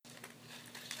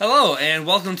Hello, and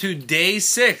welcome to Day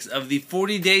 6 of the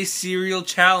 40-Day Cereal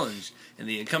Challenge. In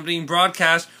the accompanying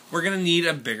broadcast, we're going to need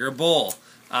a bigger bowl.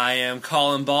 I am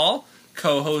Colin Ball,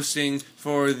 co-hosting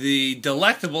for the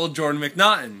delectable Jordan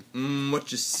McNaughton.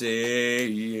 What you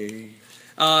say?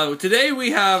 Today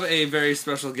we have a very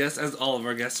special guest, as all of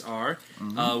our guests are.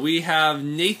 We have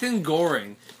Nathan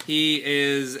Goring. He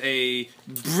is a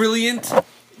brilliant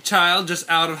child just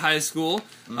out of high school.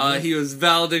 He was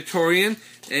valedictorian,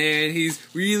 and he's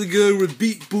really good with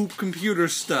beep boop computer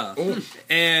stuff,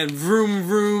 and vroom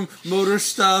vroom motor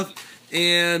stuff,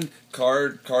 and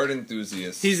Card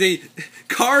enthusiast. he's a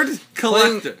card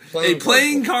collector,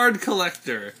 playing card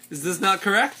collector. Is this not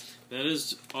correct? That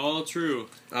is all true.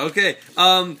 Okay.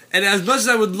 And as much as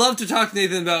I would love to talk to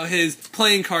Nathan about his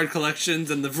playing card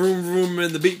collections and the vroom vroom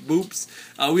and the beep boops,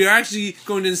 we are actually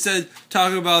going to instead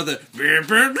talk about the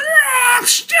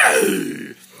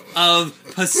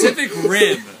of Pacific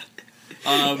Rim.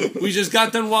 We just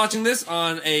got done watching this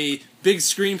on a big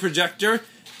screen projector,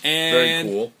 and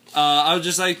Very cool. I would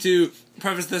just like to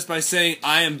preface this by saying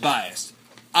I am biased.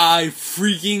 I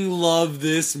freaking love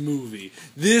this movie.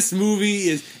 This movie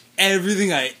is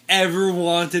everything I ever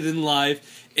wanted in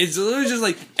life. It's literally just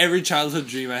like every childhood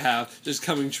dream I have just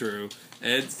coming true.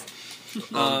 It's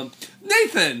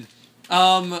Nathan.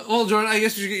 Well, Jordan, I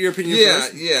guess we should get your opinion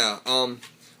first. Yeah.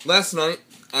 Last night,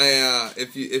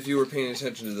 if you were paying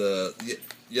attention to the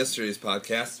yesterday's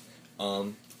podcast,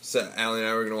 so Allie and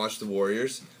I were gonna watch The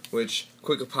Warriors. Which,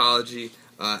 quick apology,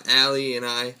 Allie and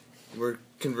I were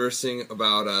conversing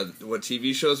about what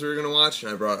TV shows we were gonna watch,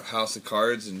 and I brought up House of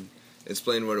Cards and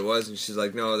explained what it was, and she's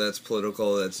like, "No, that's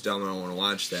political. That's dumb. I don't want to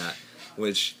watch that."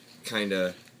 Which kind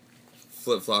of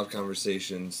flip-flop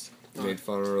conversations. Made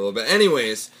fun of her a little bit.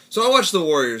 Anyways, so I watched The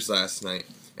Warriors last night,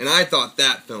 and I thought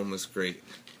that film was great.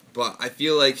 But I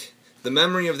feel like the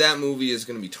memory of that movie is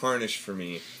going to be tarnished for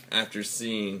me after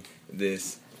seeing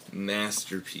this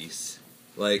masterpiece.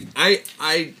 Like, I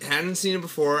hadn't seen it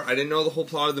before. I didn't know the whole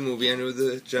plot of the movie. I knew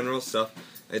the general stuff.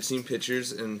 I'd seen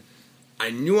pictures, and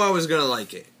I knew I was going to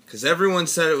like it. Because everyone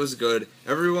said it was good.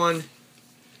 Everyone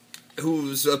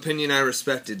whose opinion I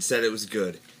respected said it was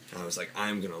good. And I was like,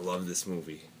 I'm going to love this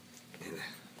movie. And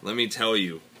let me tell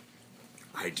you,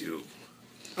 I do.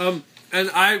 And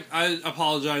I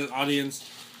apologize, audience.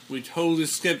 We totally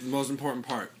skipped the most important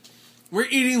part. We're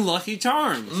eating Lucky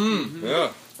Charms.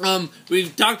 Yeah.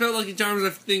 We've talked about Lucky Charms, I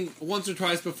think, once or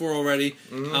twice before already.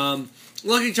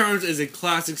 Lucky Charms is a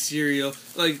classic cereal.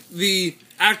 Like, the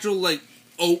actual, like,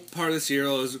 oat part of the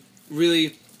cereal is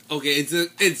really okay.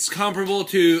 It's comparable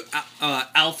to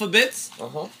Alpha-Bits,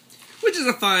 which is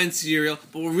a fine cereal.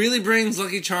 But what really brings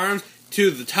Lucky Charms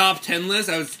to the top 10 list,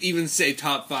 I would even say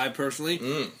top 5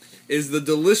 personally, is the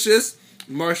delicious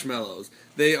marshmallows.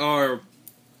 They are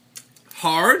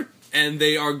hard, and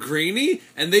they are grainy,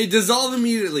 and they dissolve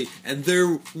immediately, and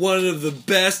they're one of the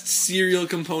best cereal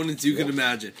components you can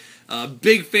imagine.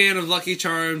 Big fan of Lucky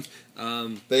Charms.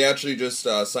 They actually just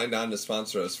signed on to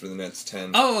sponsor us for the next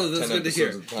 10. Oh, that's 10 good to hear.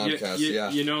 episodes of the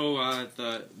podcast. You know,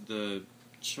 the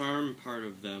charm part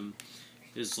of them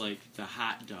is like the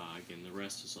hot dog, and the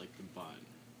rest is like the bun.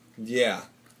 Yeah.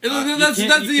 That's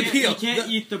the appeal. You can't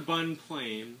eat the bun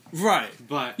plain. Right.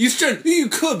 But You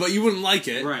could, but you wouldn't like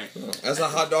it. right. As a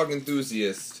hot dog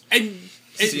enthusiast, And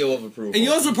seal of approval. And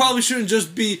you also probably shouldn't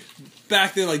just be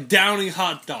back there like downing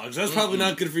hot dogs. That's probably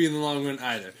not good for you in the long run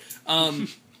either.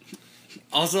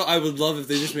 Also, I would love if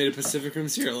they just made a Pacific Rim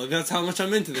cereal. Like, that's how much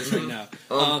I'm into this right now.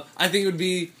 I think it would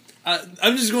be...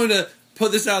 I'm just going to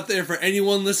put this out there for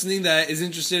anyone listening that is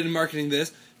interested in marketing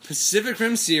this. Pacific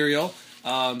Rim cereal.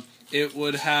 It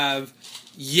would have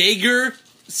Jaeger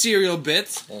cereal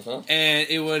bits, and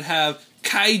it would have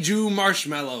Kaiju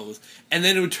marshmallows, and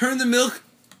then it would turn the milk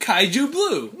Kaiju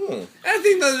blue. I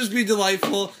think that would just be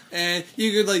delightful, and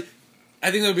you could, like...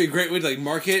 I think that would be a great way to, like,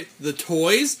 market the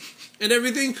toys and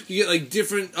everything. You get, like,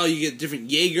 different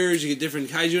Jaegers, you get different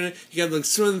Kaiju in it. You got, like,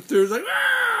 swim through, like,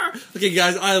 ah! Okay,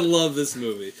 guys, I love this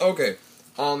movie. Okay.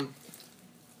 Other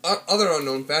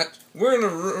unknown fact, we're in a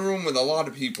room with a lot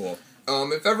of people.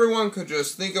 If everyone could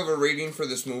just think of a rating for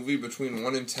this movie between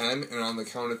 1 and 10, and on the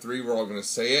count of 3, we're all going to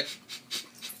say it.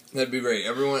 That'd be great.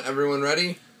 Everyone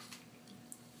ready?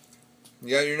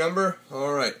 You got your number?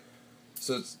 Alright.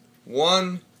 So it's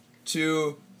 1,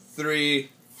 2, 3,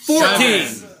 14!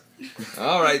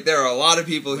 Alright, there are a lot of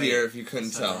people here, if you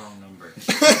couldn't tell. Wrong number.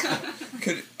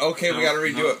 Okay, we gotta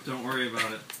redo it. Don't worry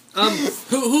about it.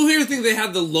 Who here think they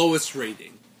have the lowest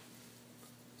rating?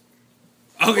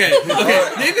 Okay.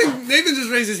 Nathan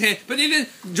just raised his hand. But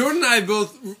Jordan and I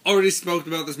both already spoke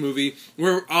about this movie.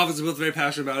 We're obviously both very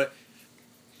passionate about it.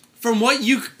 From what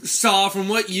you saw, from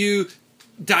what you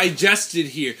digested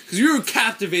here because you were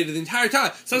captivated the entire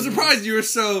time. So I'm surprised you were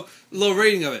so low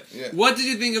rating of it. Yeah. What did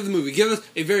you think of the movie? Give us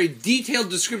a very detailed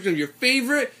description of your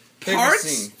favorite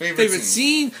parts, favorite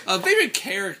scene, favorite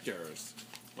characters.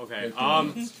 Okay.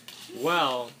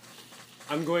 Well,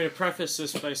 I'm going to preface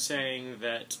this by saying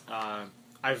that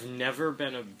I've never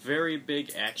been a very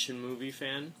big action movie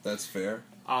fan. That's fair.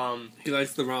 He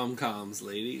likes the rom-coms,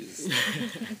 ladies.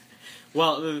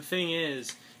 Well, the thing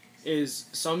is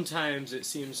sometimes it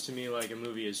seems to me like a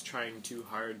movie is trying too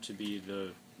hard to be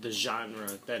the genre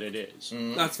that it is.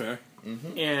 Mm-hmm. That's fair.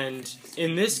 Mm-hmm. And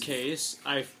in this case,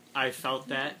 I felt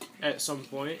that at some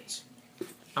point.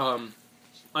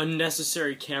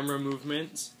 Unnecessary camera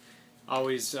movements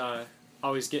always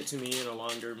get to me in a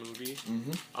longer movie.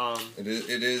 Mm-hmm.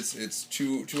 It is. It's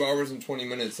 2 hours and 20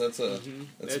 minutes. That's a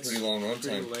pretty long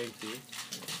runtime. Pretty lengthy.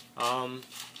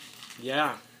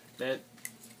 Yeah,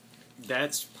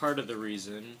 that's part of the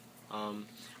reason.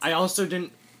 I also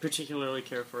didn't particularly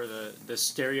care for the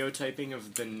stereotyping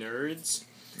of the nerds.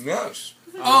 Yes.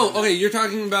 Oh, okay. You're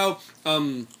talking about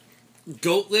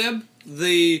Gottlieb,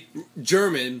 the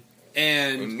German,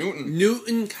 and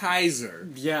Newton Kaiser.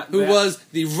 Yeah, who was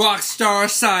the rock star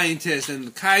scientist and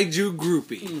the kaiju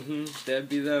groupie. Mm-hmm, that'd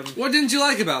be them. What didn't you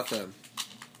like about them?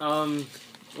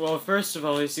 Well, first of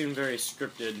all, they seem very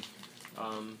scripted.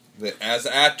 As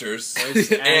actors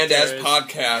and as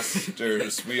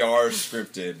podcasters, we are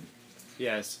scripted.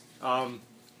 Yes. I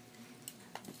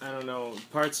don't know.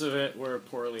 Parts of it were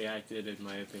poorly acted, in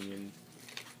my opinion.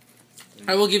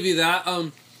 I will give you that.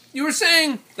 You were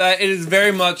saying that it is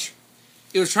very much...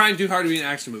 It was trying too hard to be an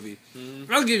action movie.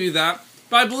 Mm-hmm. I'll give you that.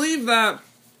 But I believe that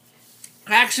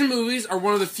action movies are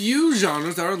one of the few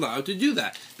genres that are allowed to do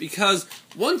that. Because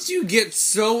once you get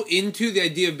so into the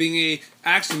idea of being an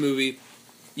action movie,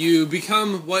 you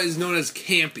become what is known as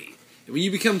campy. And when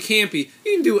you become campy,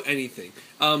 you can do anything.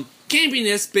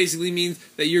 Campiness basically means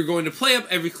that you're going to play up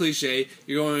every cliche,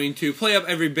 you're going to play up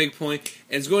every big point,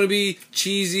 and it's going to be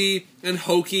cheesy and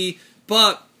hokey,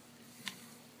 but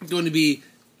it's going to be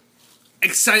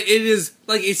exciting. It is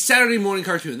like a Saturday morning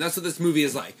cartoon. That's what this movie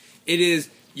is like. It is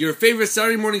your favorite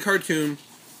Saturday morning cartoon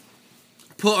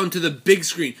put onto the big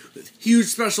screen with huge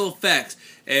special effects,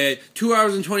 2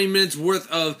 hours and 20 minutes worth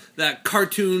of that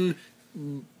cartoon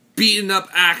beaten up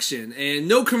action, and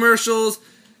no commercials,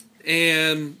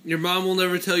 and your mom will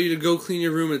never tell you to go clean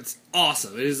your room. It's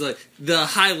awesome. It is like the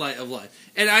highlight of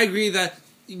life. And I agree that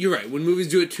you're right. When movies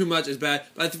do it too much, it's bad.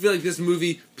 But I feel like this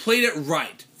movie played it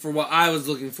right for what I was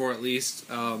looking for, at least.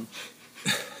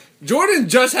 Jordan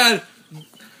just had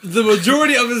the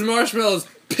majority of his marshmallows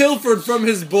pilfered from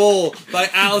his bowl by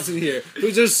Allison here,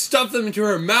 who just stuffed them into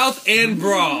her mouth and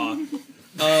bra.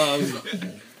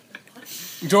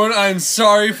 Jordan, I'm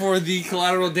sorry for the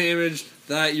collateral damage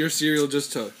that your cereal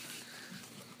just took.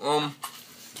 The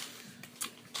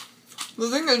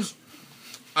thing is,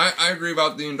 I agree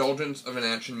about the indulgence of an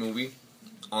action movie.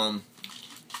 I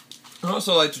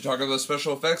also like to talk about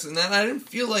special effects, and that I didn't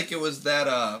feel like it was that.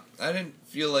 I didn't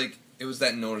feel like it was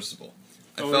that noticeable.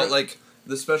 I felt like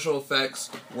the special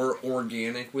effects were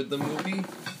organic with the movie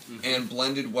and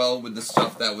blended well with the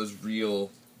stuff that was real,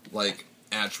 like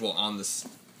actual on the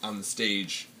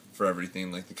stage for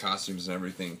everything, like the costumes and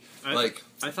everything.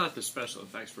 I thought the special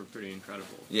effects were pretty incredible.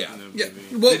 Yeah, in the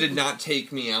movie. Well, they did not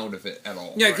take me out of it at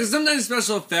all. Yeah, because sometimes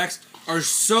special effects are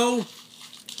so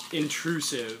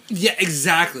intrusive. Yeah,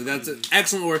 exactly. That's an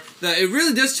excellent word. That it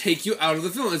really does take you out of the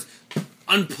film. It's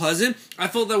unpleasant. I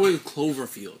felt that way with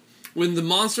Cloverfield. When the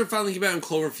monster finally came out in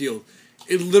Cloverfield,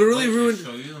 it literally ruined.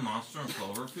 Show you the monster in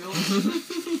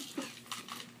Cloverfield?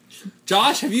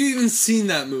 Josh, have you even seen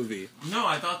that movie? No,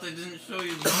 I thought they didn't show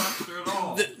you the monster at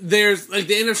all. There's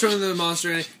they end up showing the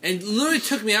monster in it, and literally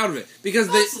took me out of it because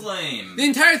That's lame. The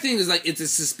entire thing is like it's a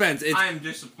suspense. I am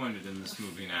disappointed in this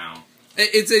movie now.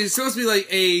 It's supposed to be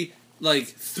like a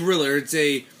thriller. It's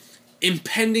a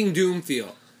impending doom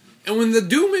feel, and when the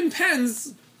doom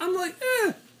impends, I'm like,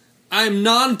 I'm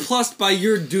nonplussed by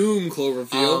your doom,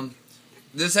 Cloverfield.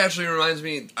 This actually reminds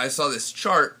me. I saw this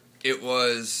chart. It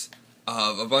was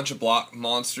a bunch of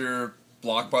monster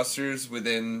blockbusters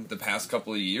within the past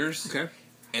couple of years. Okay.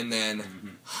 And then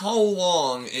how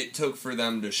long it took for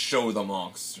them to show the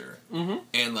monster. Mm-hmm.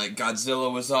 And like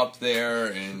Godzilla was up there,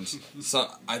 and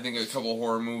I think a couple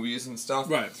horror movies and stuff.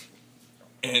 Right.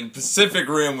 And Pacific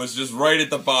Rim was just right at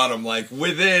the bottom, like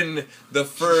within the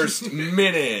first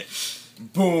minute.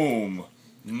 Boom.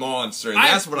 Monster. And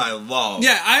that's what I love.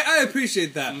 Yeah, I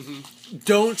appreciate that. Mm-hmm.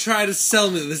 Don't try to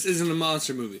sell me that this isn't a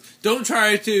monster movie. Don't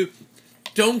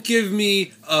give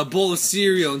me a bowl of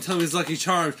cereal and tell me it's Lucky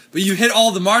Charms, but you hit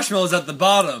all the marshmallows at the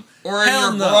bottom. Or in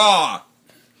your bra.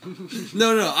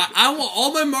 No. I want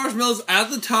all my marshmallows at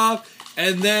the top,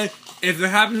 and then if there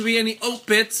happen to be any oat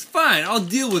bits, fine, I'll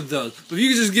deal with those. But if you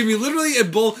can just give me literally a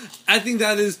bowl, I think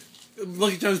that is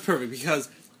Lucky Charms perfect, because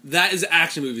that is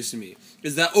action movies to me.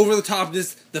 Is that over the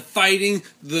topness, the fighting,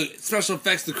 the special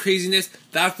effects, the craziness,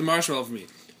 that's the marshmallow for me.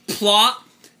 Plot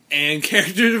and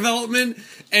character development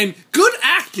and good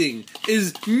acting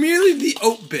is merely the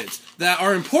oat bits that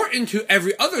are important to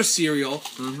every other cereal,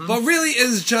 but really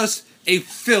is just a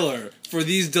filler for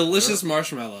these delicious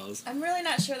marshmallows. I'm really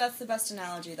not sure that's the best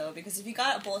analogy, though, because if you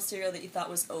got a bowl of cereal that you thought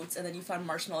was oats and then you found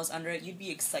marshmallows under it, you'd be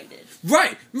excited.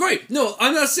 Right. No,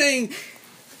 I'm not saying...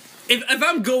 If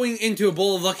I'm going into a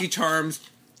bowl of Lucky Charms,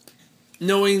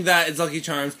 knowing that it's Lucky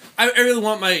Charms, I really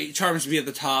want my Charms to be at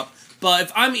the top. But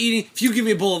if you give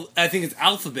me a bowl of, I think it's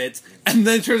Alphabets, and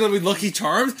then it turns out to be Lucky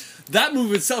Charms, that movie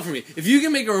would sell for me. If you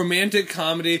can make a romantic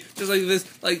comedy, just like this,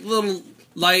 like little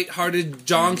light-hearted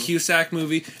John Cusack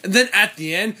movie, and then at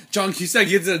the end, John Cusack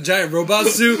gets in a giant robot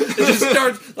suit and just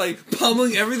starts like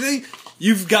pummeling everything,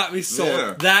 you've got me sold.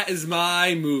 Yeah. That is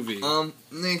my movie.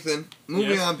 Nathan,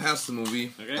 moving Yes. on past the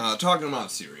movie, Okay. talking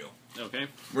about cereal. Okay.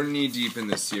 We're knee deep in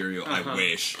this cereal. I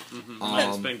wish.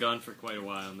 It's been gone for quite a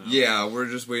while now. Yeah, we're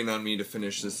just waiting on me to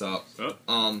finish this up.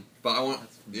 Oh. But I want,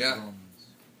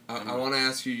 I want to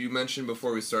ask you. You mentioned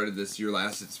before we started this, your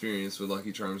last experience with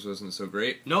Lucky Charms wasn't so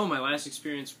great. No, my last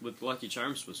experience with Lucky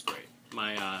Charms was great.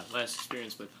 My last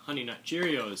experience with Honey Nut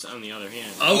Cheerios, on the other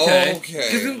hand. Okay.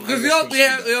 Okay. Because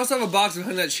we also have a box of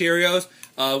Honey Nut Cheerios.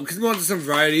 Because we wanted some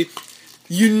variety.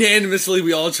 Unanimously,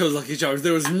 we all chose Lucky Charms.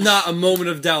 There was not a moment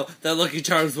of doubt that Lucky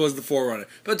Charms was the forerunner.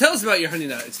 But tell us about your Honey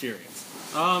Nut experience.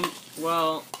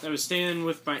 Well, I was staying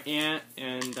with my aunt,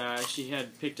 and she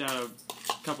had picked out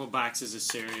a couple boxes of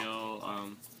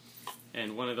cereal,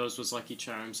 and one of those was Lucky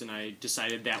Charms, and I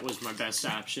decided that was my best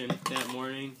option that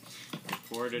morning. I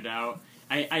poured it out.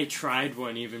 I tried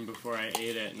one even before I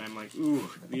ate it, and I'm like, ooh,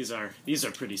 these are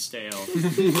pretty stale.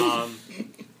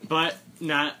 But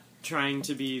not trying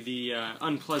to be the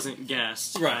unpleasant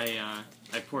guest, Right.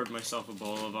 I poured myself a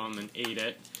bowl of them and ate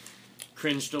it.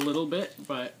 Cringed a little bit,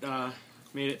 but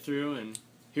made it through, and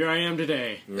here I am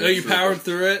today. Oh, you powered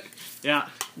through it? Yeah.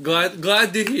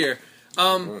 Glad to hear.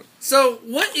 So,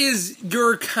 what is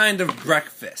your kind of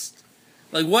breakfast?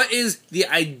 Like, what is the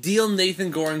ideal Nathan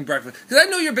Goring breakfast? Because I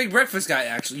know you're a big breakfast guy,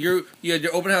 actually. You had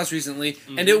your open house recently,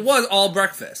 and it was all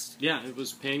breakfast. Yeah, it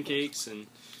was pancakes and...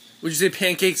 Would you say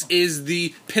pancakes is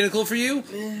the pinnacle for you?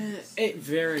 It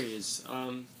varies.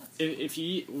 If you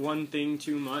eat one thing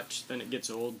too much, then it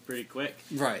gets old pretty quick.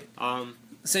 Right.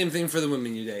 Same thing for the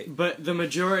women you date. But the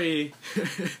majority...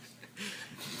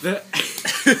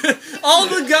 All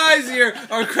the guys here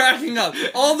are cracking up.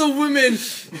 All the women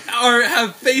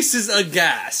have faces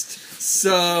aghast.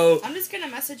 So I'm just gonna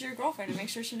message your girlfriend and make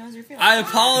sure she knows your feelings. I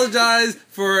apologize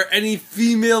for any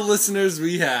female listeners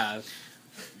we have.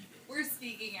 We're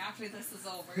speaking after this is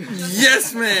over.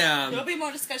 Yes, ma'am. There'll be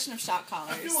more discussion of shot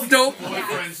collars. Don't.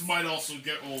 Boyfriends might also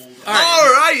get old. All right.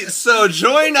 All right, so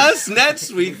join us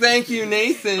next week. Thank you,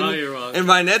 Nathan. Oh, you're welcome. And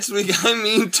by next week, I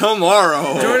mean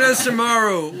tomorrow. Join us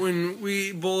tomorrow when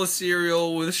we bowl a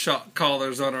cereal with shot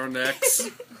collars on our necks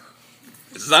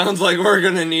Sounds like we're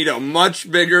gonna need a much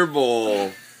bigger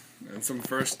bowl. and some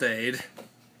first aid.